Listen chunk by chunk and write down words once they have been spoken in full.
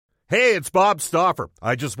Hey, it's Bob Stauffer.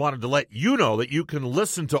 I just wanted to let you know that you can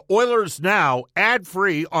listen to Oilers Now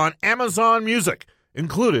ad-free on Amazon Music,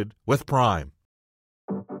 included with Prime.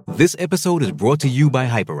 This episode is brought to you by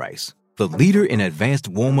Hyperice, the leader in advanced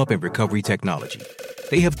warm-up and recovery technology.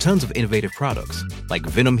 They have tons of innovative products, like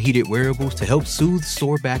Venom-heated wearables to help soothe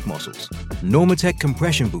sore back muscles, Normatec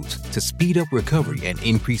compression boots to speed up recovery and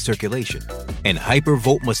increase circulation, and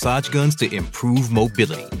Hypervolt massage guns to improve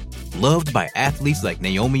mobility. Loved by athletes like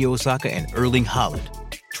Naomi Osaka and Erling Haaland.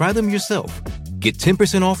 Try them yourself. Get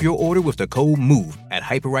 10% off your order with the code MOVE at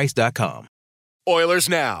Hyperice.com. Oilers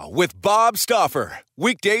Now with Bob Stauffer.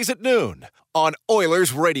 Weekdays at noon on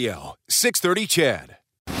Oilers Radio, 630 CHED.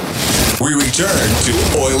 We return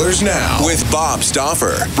to Oilers Now with Bob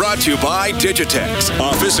Stauffer. Brought to you by Digitex.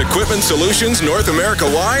 Office Equipment Solutions North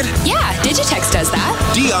America-wide? Yeah, Digitex does that.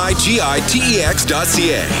 Digitex.ca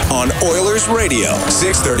on Oilers Radio,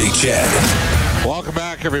 630 CHED. Welcome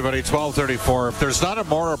back, everybody. 12:34. If there's not a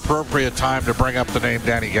more appropriate time to bring up the name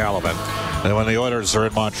Danny Gallivan than when the Oilers are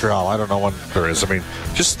in Montreal, I don't know when there is. I mean,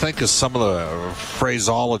 just think of some of the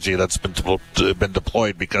phraseology that's been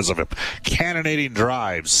deployed because of him. Cannonading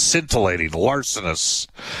drives, scintillating, larcenous,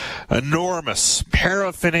 enormous,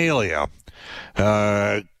 paraphernalia.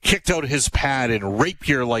 Kicked out his pad in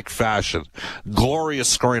rapier-like fashion. Glorious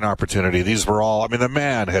scoring opportunity. These were all, I mean, the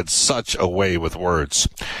man had such a way with words.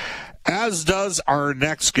 As does our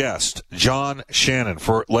next guest, John Shannon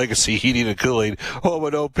for Legacy Heating and Cooling. Oh,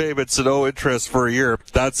 but no payments and no interest for a year.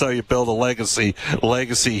 That's how you build a legacy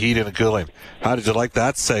Heating and Cooling. How did you like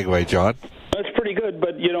that segue, John? That's pretty good,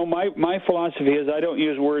 but you know, my philosophy is I don't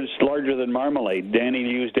use words larger than marmalade. Danny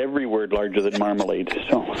used every word larger than marmalade.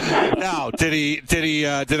 So now, did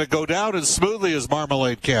it go down as smoothly as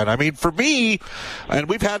marmalade can? I mean, for me, and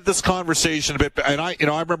we've had this conversation a bit, and I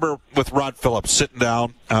remember with Rod Phillips sitting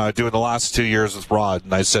down doing the last 2 years with Rod,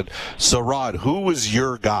 and I said, "So Rod, who was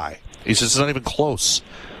your guy?" He says, "It's not even close.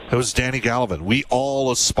 It was Danny Gallivan. We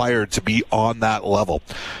all aspired to be on that level."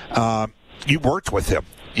 You worked with him.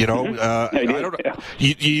 You know, I don't know.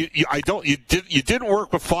 You didn't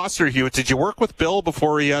work with Foster Hewitt. Did you work with Bill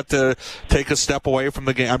before he had to take a step away from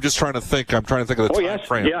the game? I'm just trying to think. I'm trying to think of the time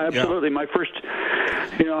frame. Yeah, absolutely. Yeah.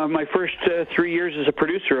 My first 3 years as a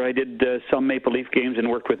producer, I did some Maple Leaf games and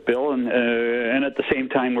worked with Bill, and at the same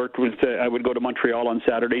time worked with. I would go to Montreal on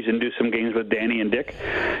Saturdays and do some games with Danny and Dick.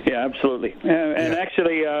 Yeah, absolutely. And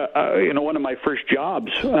actually, one of my first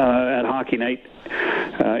jobs at Hockey Night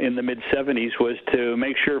in the mid-'70s was to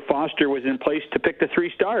make sure Foster was in place to pick the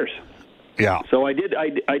 3 stars. Yeah. So I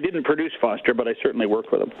didn't produce Foster, but I certainly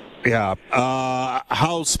worked with him. Yeah.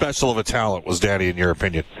 How special of a talent was Danny, in your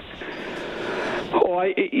opinion? Oh,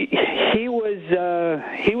 he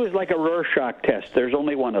was like a Rorschach test. There's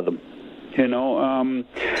only one of them. You know,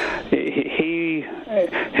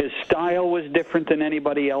 his style was different than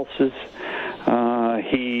anybody else's.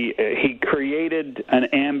 He created an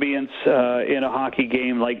ambience in a hockey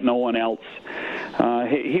game like no one else.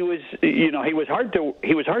 He was hard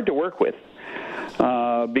to work with.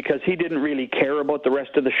 Because he didn't really care about the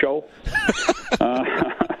rest of the show.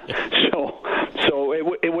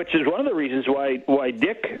 Which is one of the reasons why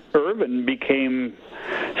Dick Irvin became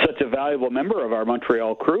such a valuable member of our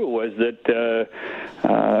Montreal crew, was that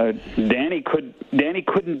Danny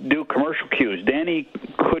couldn't do commercial cues. Danny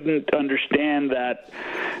couldn't understand that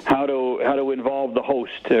how to involve the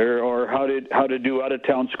host or how to do out of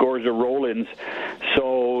town scores or roll-ins.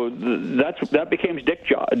 So that became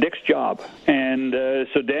Dick's job. And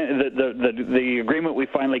so the agreement we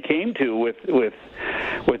finally came to with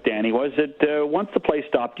Danny was that once the play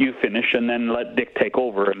stopped, you finish, and then let Dick take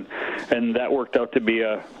over, and that worked out to be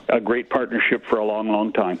a great partnership for a long,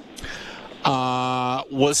 long time.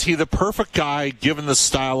 Was he the perfect guy, given the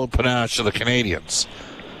style and panache of the Canadians,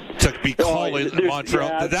 to be calling Montreal?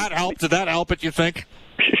 Yeah. Did that help it, you think?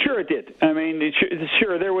 Sure it did. I mean,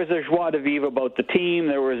 sure, there was a joie de vivre about the team.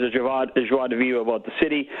 There was a joie de vivre about the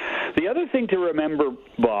city. The other thing to remember,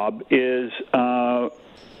 Bob, is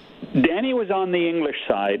Danny was on the English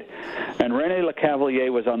side, and René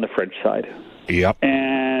Lecavalier was on the French side. Yep.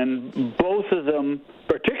 And both of them,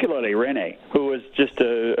 particularly René, who was just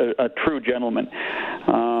a true gentleman,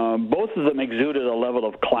 both of them exuded a level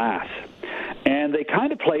of class. And they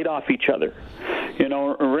kind of played off each other. You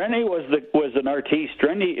know, René was an artiste.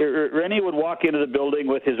 René would walk into the building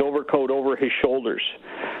with his overcoat over his shoulders,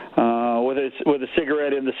 with a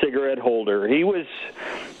cigarette in the cigarette holder. He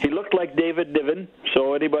looked like David Niven.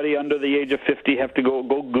 So anybody under the age of 50 have to go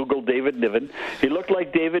Google David Niven. He looked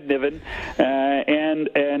like David Niven, and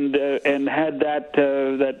had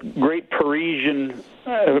that great Parisian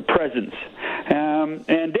presence.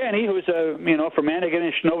 And Danny, who's from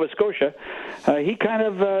Antigonish, Nova Scotia, he kind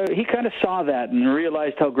of saw that and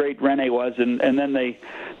realized how great Rene was, and then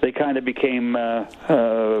they kind of became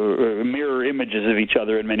mirror images of each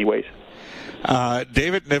other in many ways.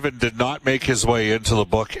 David Niven did not make his way into the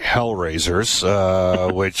book Hellraisers,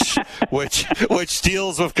 which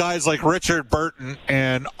deals with guys like Richard Burton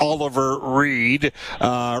and Oliver Reed,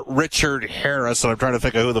 Richard Harris, and I'm trying to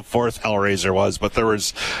think of who the fourth Hellraiser was, but there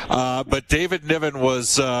was, but David Niven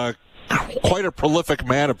was quite a prolific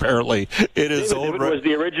man, apparently, in his own right. Was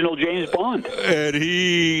the original James Bond. And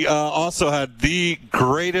he also had the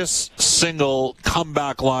greatest single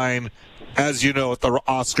comeback line, as you know, at the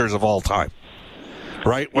Oscars of all time.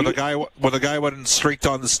 Right? When the guy went and streaked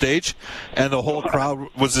on the stage and the whole crowd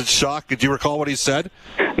was in shock. Did you recall what he said?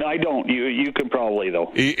 No, I don't. You can probably,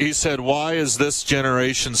 though. He said, "Why is this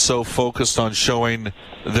generation so focused on showing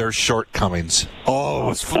their shortcomings?" Oh,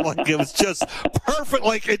 it was just perfect.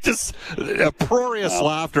 Like, it just uproarious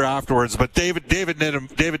laughter afterwards. But David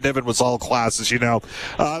Niven was all class, as you know.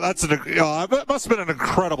 It must have been an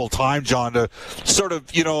incredible time, John, to sort of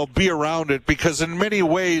be around it, because in many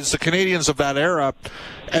ways the Canadians of that era,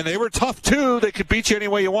 and they were tough too. They could beat you any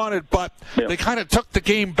way you wanted, but they kind of took the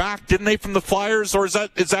game back, didn't they, from the Flyers? Or is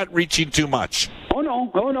that reaching too much? Oh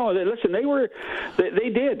no! Listen, they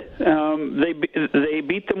did. They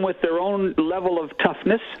beat them with their own level of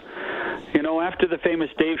toughness. After the famous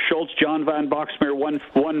Dave Schultz, John Van Boxmeer one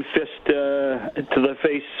fist to the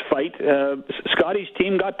face fight, Scotty's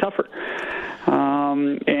team got tougher,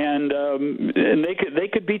 and they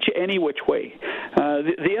could beat you any which way.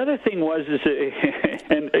 The other thing was,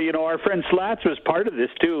 and our friend Slats was part of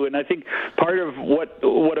this too, and I think part of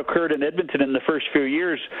what occurred in Edmonton in the first few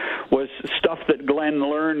years was stuff that Glenn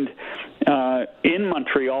learned in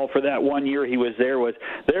Montreal for that 1 year he was there.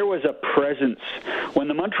 There was a presence when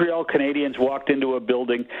the Montreal Canadiens walked into a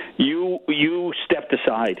building. You stepped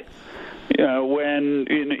aside. When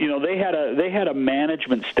they had a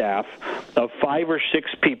management staff of 5 or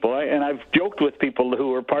 6 people, and I've joked with people who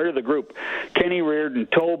were part of the group: Kenny Reardon,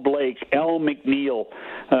 Toe Blake, Al McNeil,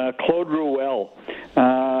 Claude Ruel,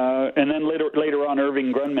 and then later on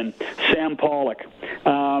Irving Grunman, Sam Pollock.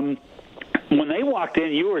 When they walked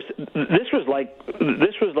in, this was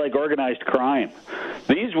like organized crime.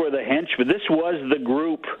 These were the henchmen. This was the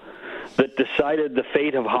group that decided the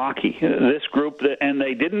fate of hockey. This group, and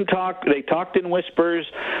they didn't talk. They talked in whispers.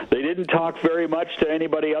 They didn't talk very much to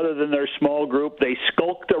anybody other than their small group. They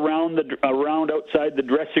skulked around outside the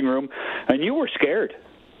dressing room, and you were scared.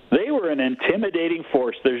 They were an intimidating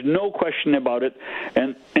force. There's no question about it,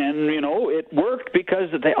 and it worked because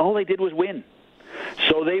all they did was win.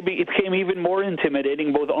 So it became even more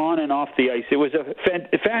intimidating, both on and off the ice. It was a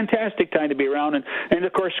fantastic time to be around, and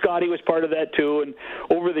of course Scotty was part of that too. And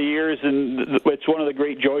over the years, and it's one of the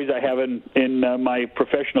great joys I have in my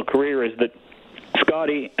professional career, is that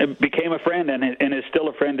Scotty became a friend and is still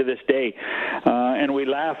a friend to this day, and we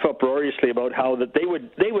laugh uproariously about how that they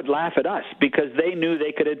would laugh at us because they knew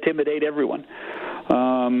they could intimidate everyone,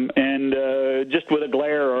 and just with a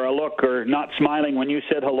glare or a look or not smiling when you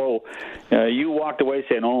said hello, you walked away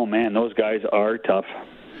saying, "Oh man, those guys are tough."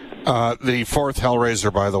 The fourth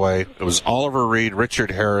Hellraiser, by the way, it was Oliver Reed,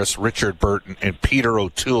 Richard Harris, Richard Burton, and Peter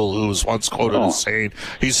O'Toole, who was once quoted as saying,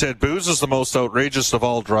 he said, "Booze is the most outrageous of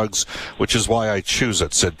all drugs, which is why I choose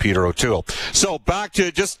it," said Peter O'Toole. So back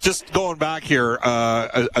to just going back here.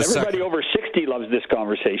 Everybody over 60 loves this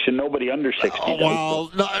conversation. Nobody under 60 does.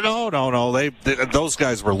 Well, no. Those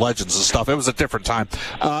guys were legends and stuff. It was a different time.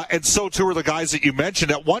 And so too were the guys that you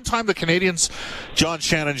mentioned. At one time, the Canadians, John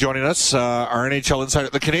Shannon joining us, our NHL insider,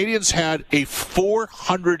 the Canadians had a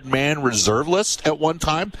 400-man reserve list at one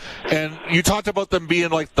time, and you talked about them being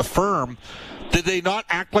like the Firm. Did they not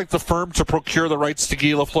act like the Firm to procure the rights to Guy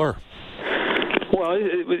Lafleur? Well,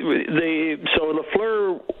 so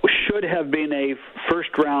Lafleur should have been a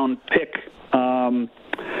first-round pick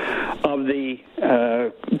of the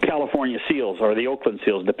California Seals or the Oakland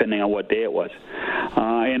Seals, depending on what day it was.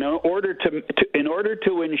 In order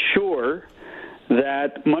to ensure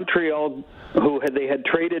that Montreal, they had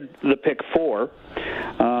traded the pick for,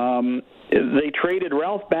 they traded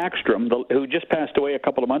Ralph Backstrom, who just passed away a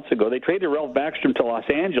couple of months ago. They traded Ralph Backstrom to Los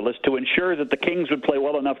Angeles to ensure that the Kings would play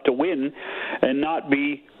well enough to win and not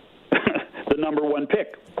be the number one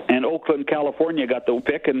pick. And Oakland, California got the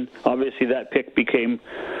pick, and obviously that pick became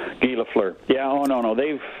Guy Lafleur. Yeah, no.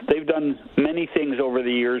 They've done many things over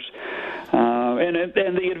the years, And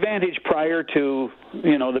the advantage prior to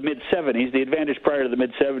the mid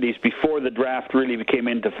 '70s, before the draft really came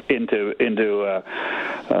into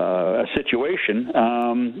a situation,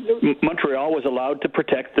 Montreal was allowed to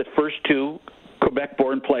protect the first two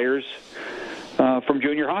Quebec-born players from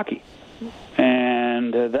junior hockey.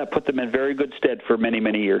 And that put them in very good stead for many,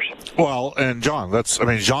 many years. Well, and Jean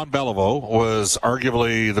Beliveau was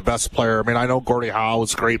arguably the best player. I mean, I know Gordie Howe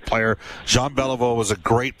was a great player. Jean Beliveau was a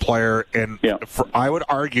great player. And I would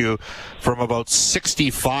argue from about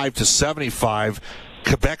 65 to 75,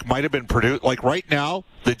 Quebec might have been produced. Like right now,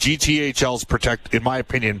 the GTHLs protect, in my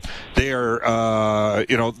opinion, they are,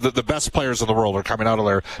 the best players in the world are coming out of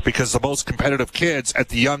there because the most competitive kids at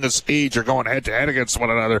the youngest age are going head to head against one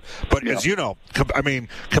another. But as you know,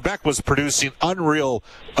 Quebec was producing unreal,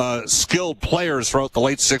 skilled players throughout the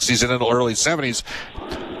late 60s and into the early 70s.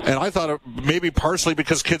 And I thought maybe partially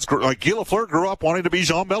because kids like Guy Lafleur grew up wanting to be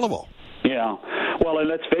Jean Beliveau. Yeah. Well, and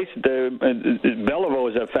let's face it, Beliveau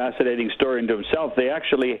is a fascinating story into himself. They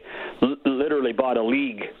actually literally bought a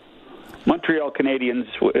league. Montreal Canadiens,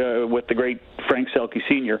 with the great Frank Selke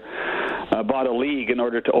Sr., bought a league in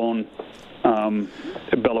order to own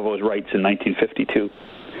Beliveau's rights in 1952.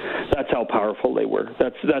 That's how powerful they were.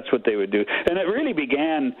 That's what they would do. And it really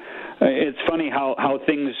began, it's funny how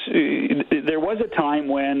things, there was a time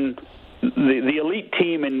when the elite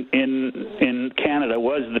team in Canada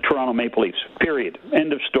was the Toronto Maple Leafs, period.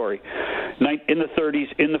 End of story. In the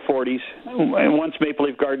 30s, in the 40s, once Maple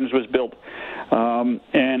Leaf Gardens was built.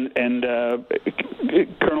 And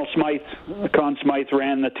Colonel Smythe, Conn Smythe,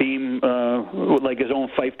 ran the team like his own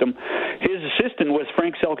fiefdom. His assistant was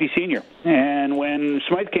Frank Selke Sr. And when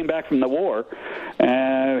Smythe came back from the war,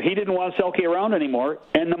 he didn't want Selke around anymore.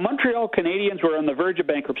 And the Montreal Canadiens were on the verge of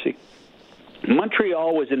bankruptcy.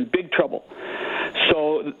 Montreal was in big trouble.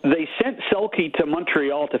 So they sent Selke to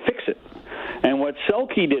Montreal to fix it. And what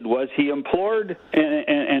Selke did was he implored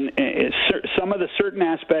and some of the certain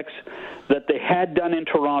aspects that they had done in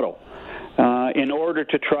Toronto in order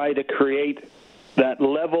to try to create that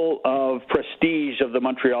level of prestige of the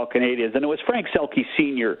Montreal Canadiens. And it was Frank Selke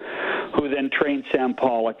Sr. who then trained Sam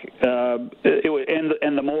Pollock. And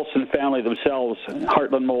the Molson family themselves,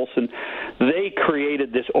 Heartland Molson, they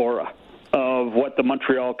created this aura of what the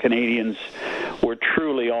Montreal Canadiens were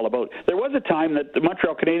truly all about. There was a time that the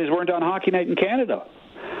Montreal Canadiens weren't on Hockey Night in Canada,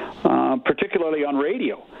 particularly on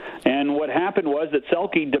radio. And what happened was that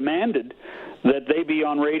Selke demanded that they be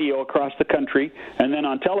on radio across the country and then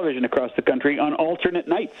on television across the country on alternate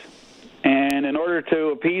nights. And in order to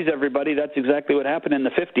appease everybody, that's exactly what happened in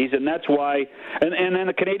the 50s, and that's why. And then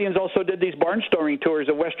the Canadians also did these barnstorming tours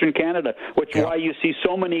of Western Canada, which is why you see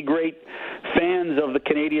so many great fans of the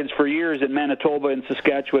Canadians for years in Manitoba and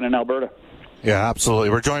Saskatchewan and Alberta. Yeah,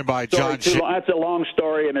 absolutely. We're joined by John. That's a long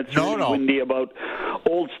story, and it's windy about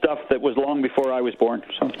old stuff that was long before I was born.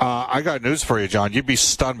 So. I got news for you, John. You'd be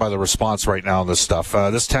stunned by the response right now on this stuff.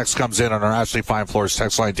 This text comes in on our Ashley Fine Floors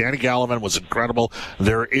text line. Danny Gallivan was incredible.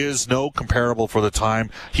 There is no comparable for the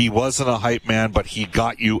time. He wasn't a hype man, but he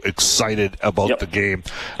got you excited about the game.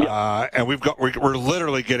 And we're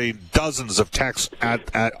literally getting dozens of texts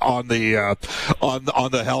on the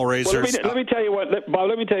Hellraisers. Well, let me tell you what, Bob.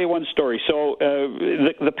 Let me tell you one story. So.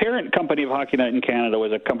 The parent company of Hockey Night in Canada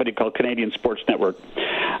was a company called Canadian Sports Network.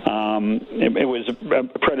 It was a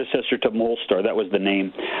predecessor to Molstar. That was the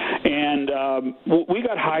name. And we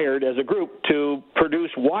got hired as a group to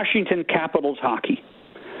produce Washington Capitals hockey.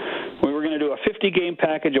 We were going to do a 50-game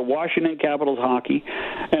package of Washington Capitals hockey,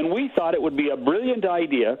 and we thought it would be a brilliant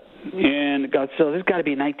idea. And so this has got to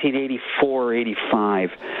be 1984 or 85.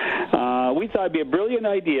 We thought it'd be a brilliant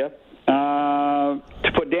idea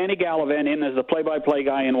to put Danny Gallivan in as the play-by-play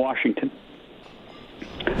guy in Washington.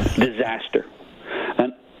 Disaster.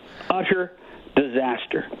 An utter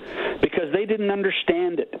disaster. Because they didn't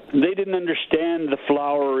understand it. They didn't understand the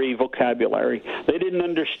flowery vocabulary. They didn't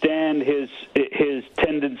understand his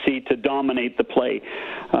tendency to dominate the play.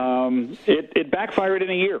 It backfired in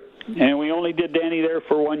a year. And we only did Danny there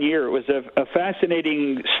for 1 year. It was a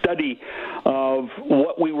fascinating study of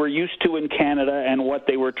what we were used to in Canada and what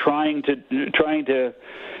they were trying to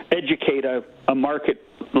educate a market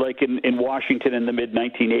like in Washington in the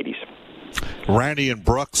mid-1980s. Randy in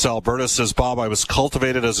Brooks, Alberta says, Bob, I was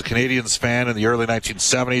cultivated as a Canadiens fan in the early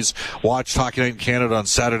 1970s. Watched Hockey Night in Canada on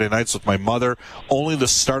Saturday nights with my mother. Only the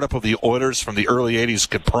startup of the Oilers from the early 80s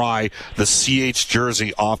could pry the CH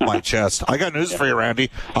jersey off my chest. I got news for you, Randy.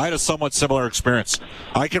 I had a somewhat similar experience.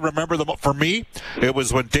 I can remember for me, it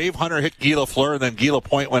was when Dave Hunter hit Guy Lafleur, and then Guy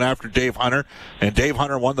Lapointe went after Dave Hunter, and Dave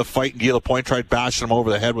Hunter won the fight, and Guy Lapointe tried bashing him over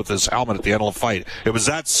the head with his helmet at the end of the fight. It was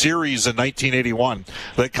that series in 1981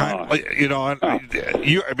 that kind of,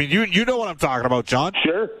 you know what I'm talking about, John.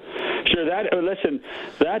 Sure.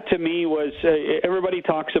 That to me was everybody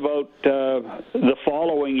talks about the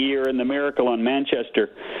following year and the miracle on Manchester,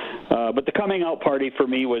 but the coming out party for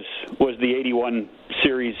me was the '81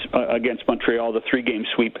 series against Montreal, the 3-game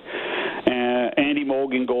sweep. Andy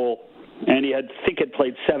Moog in goal. Andy had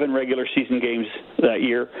played 7 regular season games that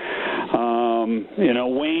year.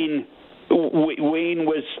 Wayne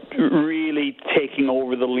was really taking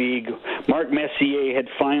over the league. Mark Messier had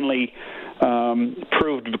finally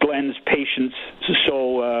proved Glenn's patience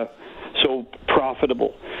so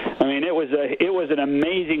profitable. I mean, it was an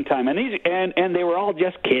amazing time, and they were all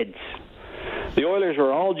just kids. The Oilers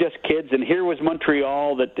were all just kids, and here was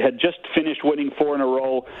Montreal that had just finished winning 4 in a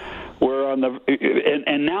row. Were on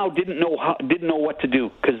and now didn't know what to do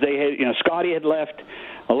because they had Scotty had left.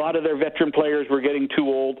 A lot of their veteran players were getting too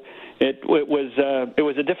old. It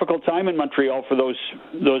was a difficult time in Montreal for those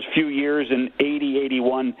few years in '80,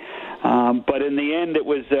 '81. But in the end, it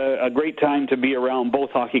was a great time to be around both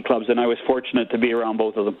hockey clubs, and I was fortunate to be around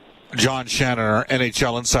both of them. John Shannon, our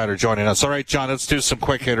NHL insider, joining us. All right, John, let's do some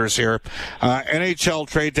quick hitters here. NHL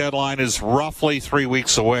trade deadline is roughly 3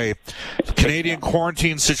 weeks away. The Canadian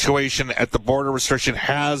quarantine situation at the border restriction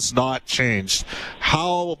has not changed.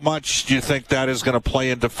 How much do you think that is going to play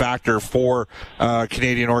into factor for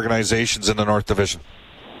Canadian organizations in the North Division?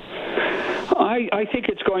 I think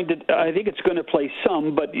it's going to play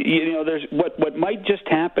some, but there's what might just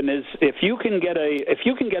happen is if you can get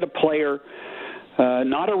a player.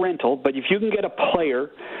 Not a rental, but if you can get a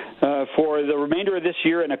player for the remainder of this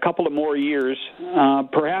year and a couple of more years,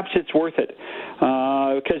 perhaps it's worth it.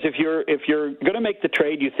 Because if you're going to make the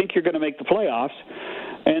trade, you think you're going to make the playoffs,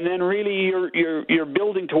 and then really you're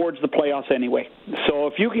building towards the playoffs anyway. So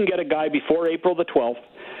if you can get a guy before April the 12th.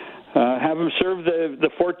 Have him serve the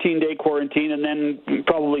 14-day quarantine, and then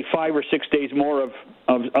probably 5 or 6 days more of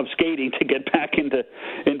skating to get back into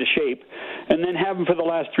shape, and then have him for the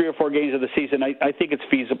last 3 or 4 games of the season. I think it's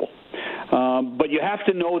feasible, but you have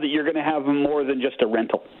to know that you're going to have him more than just a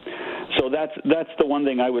rental. So that's the one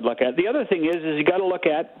thing I would look at. The other thing is you got to look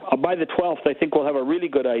at by the 12th. I think we'll have a really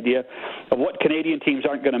good idea of what Canadian teams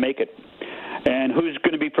aren't going to make it. And who's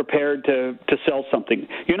going to be prepared to sell something?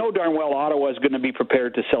 You know darn well Ottawa is going to be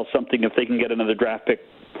prepared to sell something if they can get another draft pick.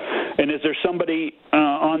 And is there somebody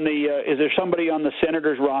on the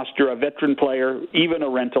Senators roster, a veteran player, even a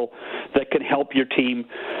rental, that can help your team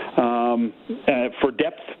for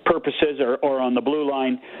depth purposes or on the blue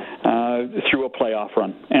line through a playoff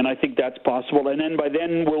run? And I think that's possible. And then by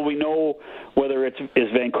then, will we know whether is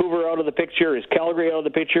Vancouver out of the picture, is Calgary out of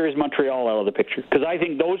the picture, is Montreal out of the picture? Because I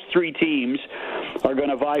think those 3 teams are going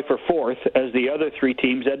to vie for 4th as the other 3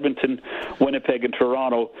 teams, Edmonton, Winnipeg, and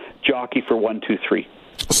Toronto, jockey for 1, 2, 3.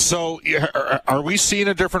 So, are we seeing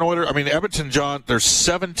a different order? I mean, Edmonton, John, they're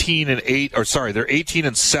 17-8, or sorry, they're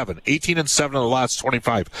 18-7. 18-7 in the last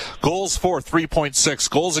 25. Goals for 3.6.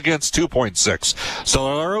 Goals against 2.6.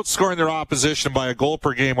 So they're outscoring their opposition by a goal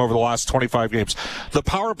per game over the last 25 games. The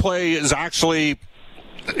power play is actually,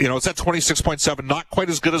 it's at 26.7, not quite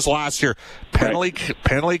as good as last year.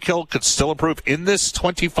 Penalty kill could still improve in this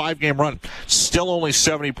 25-game run. Still only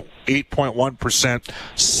 78.1%.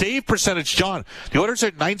 Save percentage, John. The Oilers are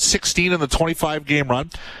at .916 in the 25-game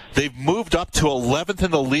run. They've moved up to 11th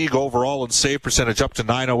in the league overall in save percentage, up to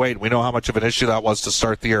 .908. We know how much of an issue that was to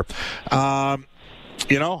start the year. Has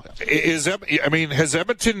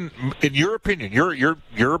Edmonton, in your opinion,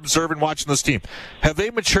 you're observing, watching this team, have they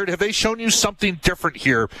matured? Have they shown you something different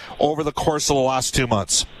here over the course of the last 2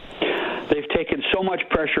 months? They've taken so much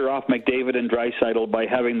pressure off McDavid and Draisaitl by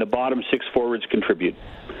having the bottom 6 forwards contribute.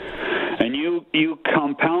 And you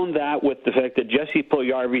compound that with the fact that Jesse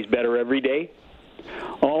Puljujarvi's better every day.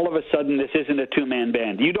 All of a sudden, this isn't a 2-man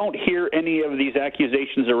band. You don't hear any of these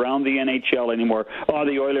accusations around the NHL anymore. Oh,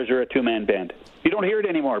 the Oilers are a 2-man band. You don't hear it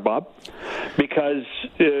anymore, Bob, because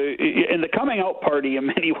in the coming out party, in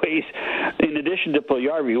many ways, in addition to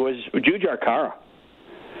Puljujarvi, was Jujhar Khaira.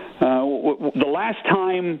 The last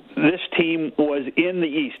time this team was in the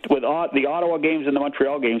East with the Ottawa games and the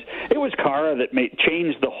Montreal games, it was Khaira that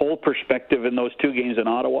changed the whole perspective in those 2 games in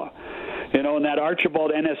Ottawa. And that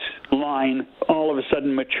Archibald Ennis line all of a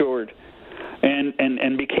sudden matured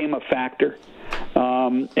and became a factor.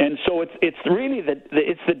 And so it's really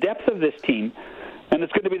it's the depth of this team, and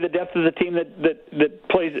it's going to be the depth of the team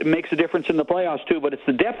that makes a difference in the playoffs too. But it's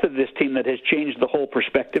the depth of this team that has changed the whole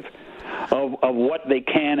perspective of what they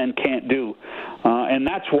can and can't do, and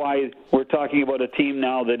that's why we're talking about a team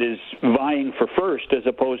now that is vying for first as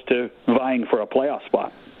opposed to vying for a playoff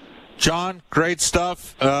spot. John, great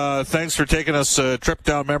stuff. Thanks for taking us a trip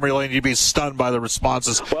down memory lane. You'd be stunned by the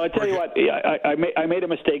responses. Well, I tell you what, I made a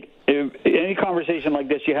mistake. In any conversation like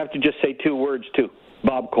this, you have to just say 2 words, too.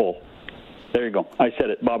 Bob Cole. There you go. I said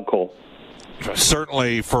it, Bob Cole.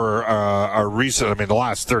 Certainly for a recent, the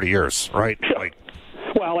last 30 years, right? Like,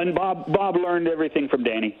 well, and Bob learned everything from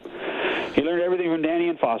Danny. He learned everything from Danny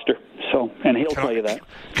and Foster. So, and he'll tell you that.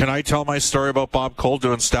 Can I tell my story about Bob Cole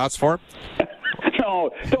doing stats for him?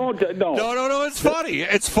 No, don't. No, it's funny.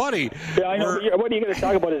 It's funny. Yeah, I know. What, are you going to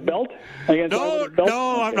talk about his belt?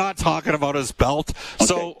 No, I'm not talking about his belt. Okay.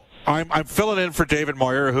 So I'm filling in for David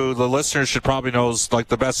Moyer, who the listeners should probably know is like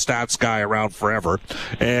the best stats guy around forever.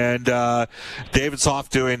 And David's off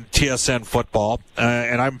doing TSN football,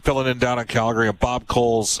 and I'm filling in down in Calgary, and Bob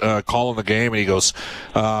Cole's calling the game, and he goes,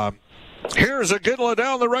 here's a good one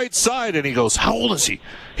down the right side. And he goes, how old is he?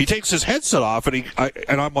 He takes his headset off, and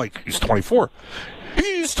I'm like, he's 24.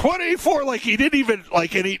 He's 24. Like, he didn't even,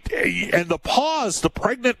 like, and the pause, the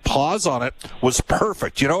pregnant pause on it was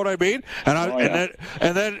perfect. You know what I mean?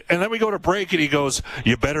 And then we go to break, and he goes,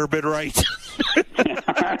 you better been right.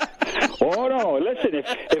 Oh, no. Listen,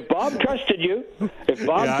 if Bob trusted you, that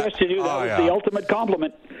was the ultimate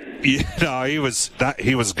compliment. Yeah, he was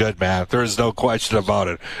good, man. There's no question about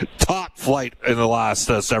it. Top flight in the last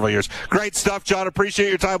several years. Great stuff, John. Appreciate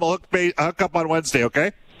your time. We'll hook up on Wednesday,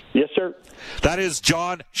 okay? Yes, sir. That is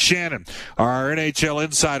John Shannon, our NHL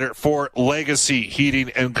insider for Legacy Heating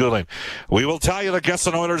and Cooling. We will tell you the guests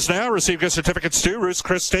on Oilers Now receive gift certificates to Ruth's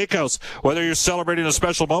Chris Steakhouse. Whether you're celebrating a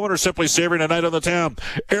special moment or simply savoring a night on the town,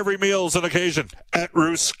 every meal is an occasion at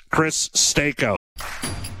Ruth's Chris Steakhouse.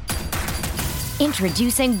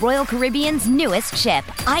 Introducing Royal Caribbean's newest ship,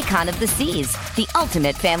 Icon of the Seas, the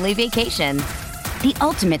ultimate family vacation. The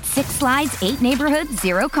ultimate 6 slides, 8 neighborhoods,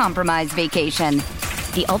 0 compromise vacation.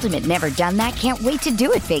 The ultimate never done that, can't wait to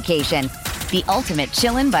do it vacation. The ultimate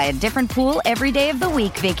chillin' by a different pool every day of the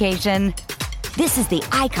week vacation. This is the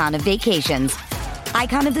Icon of vacations.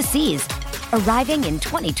 Icon of the Seas, arriving in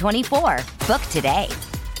 2024. Book today.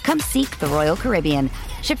 Come seek the Royal Caribbean.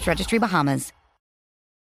 Ships Registry, Bahamas.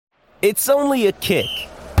 It's only a kick,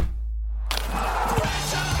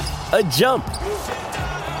 a jump,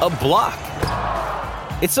 a block.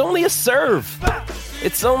 It's only a serve.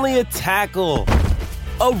 It's only a tackle,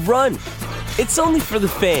 a run. It's only for the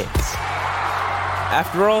fans.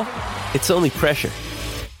 After all, it's only pressure.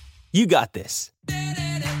 You got this.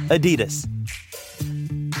 Adidas.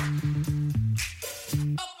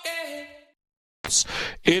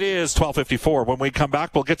 It is 12:54. When we come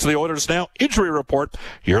back, we'll get to the Oilers Now injury report.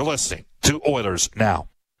 You're listening to Oilers Now.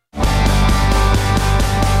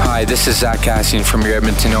 Hi, this is Zach Cassian from your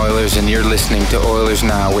Edmonton Oilers, and you're listening to Oilers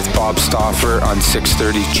Now with Bob Stauffer on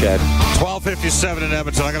 630 CHED. 12:57 in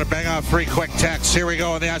Edmonton. I'm going to bang out 3 quick texts. Here we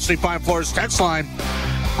go on the Ashley Fine Floors text line.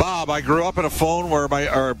 Bob, I grew up in a home where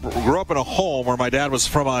my dad was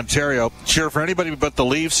from Ontario. Cheer for anybody but the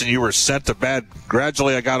Leafs, and you were sent to bed.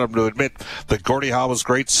 Gradually, I got him to admit that Gordie Howe was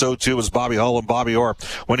great. So too was Bobby Hull and Bobby Orr.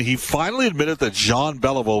 When he finally admitted that Jean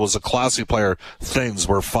Beliveau was a classy player, things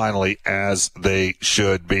were finally as they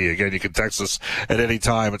should be. Again, you can text us at any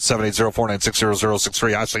time at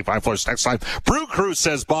 780-496-0063. Ashley Fine Floors text line. Brew Crew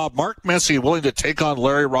says, Bob, Mark Messier willing to take on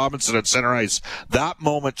Larry Robinson at center ice. That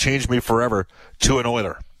moment changed me forever to an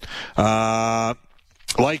Oiler.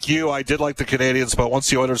 Like you, I did like the Canadians, but once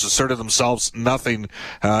the Oilers asserted themselves, nothing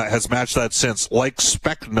has matched that since. Like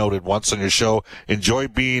Speck noted once on your show, enjoy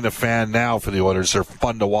being a fan now for the Oilers. They're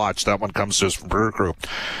fun to watch. That one comes to us from Brew Crew.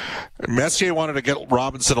 Messier wanted to get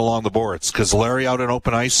Robinson along the boards because Larry out on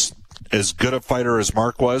open ice, as good a fighter as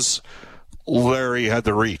Mark was, Larry had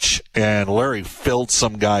the reach, and Larry filled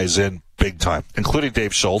some guys in big time, including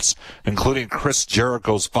Dave Schultz, including Chris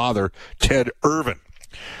Jericho's father, Ted Irvin.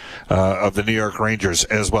 Of the New York Rangers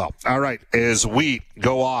as well. All right, as we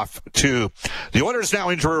go off to the Oilers Now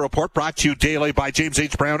injury report, brought to you daily by James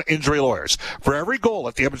H. Brown Injury Lawyers. For every goal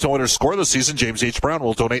that the Edmonton Oilers score this season, James H. Brown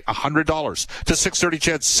will donate $100 to 630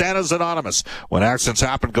 CHED Santa's Anonymous. When accidents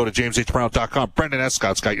happen, go to jameshbrown.com. Brendan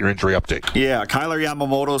Escott's got your injury update. Yeah, Kyler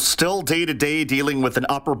Yamamoto still day-to-day dealing with an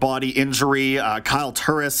upper body injury. Kyle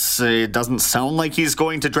Turris, it doesn't sound like he's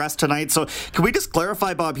going to dress tonight. So can we just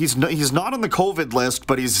clarify, Bob, he's not on the COVID list,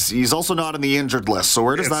 but he's he's also not on the injured list. So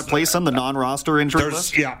where does that place him, the non-roster injured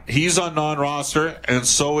list? Yeah, he's on non-roster, and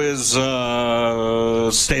so is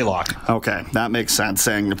Stalock. Okay, that makes sense.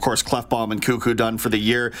 And, of course, Klefbom and Cuckoo done for the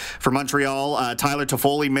year. For Montreal, Tyler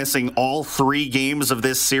Toffoli missing all 3 games of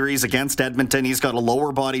this series against Edmonton. He's got a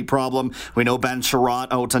lower body problem. We know Ben Sherratt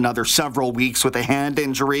out another several weeks with a hand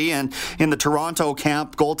injury. And in the Toronto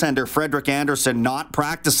camp, goaltender Frederik Andersen not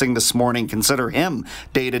practicing this morning. Consider him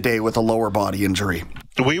day-to-day with a lower body injury.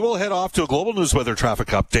 We will head off to a Global News Weather Traffic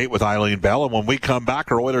Update with Eileen Bell. And when we come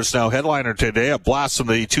back, our Oilers Now headliner today, a blast from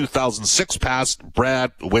the 2006 past,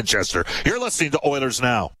 Brad Winchester. You're listening to Oilers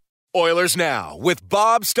Now. Oilers Now with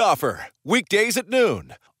Bob Stauffer. Weekdays at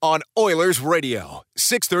noon on Oilers Radio,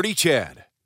 630 CHED.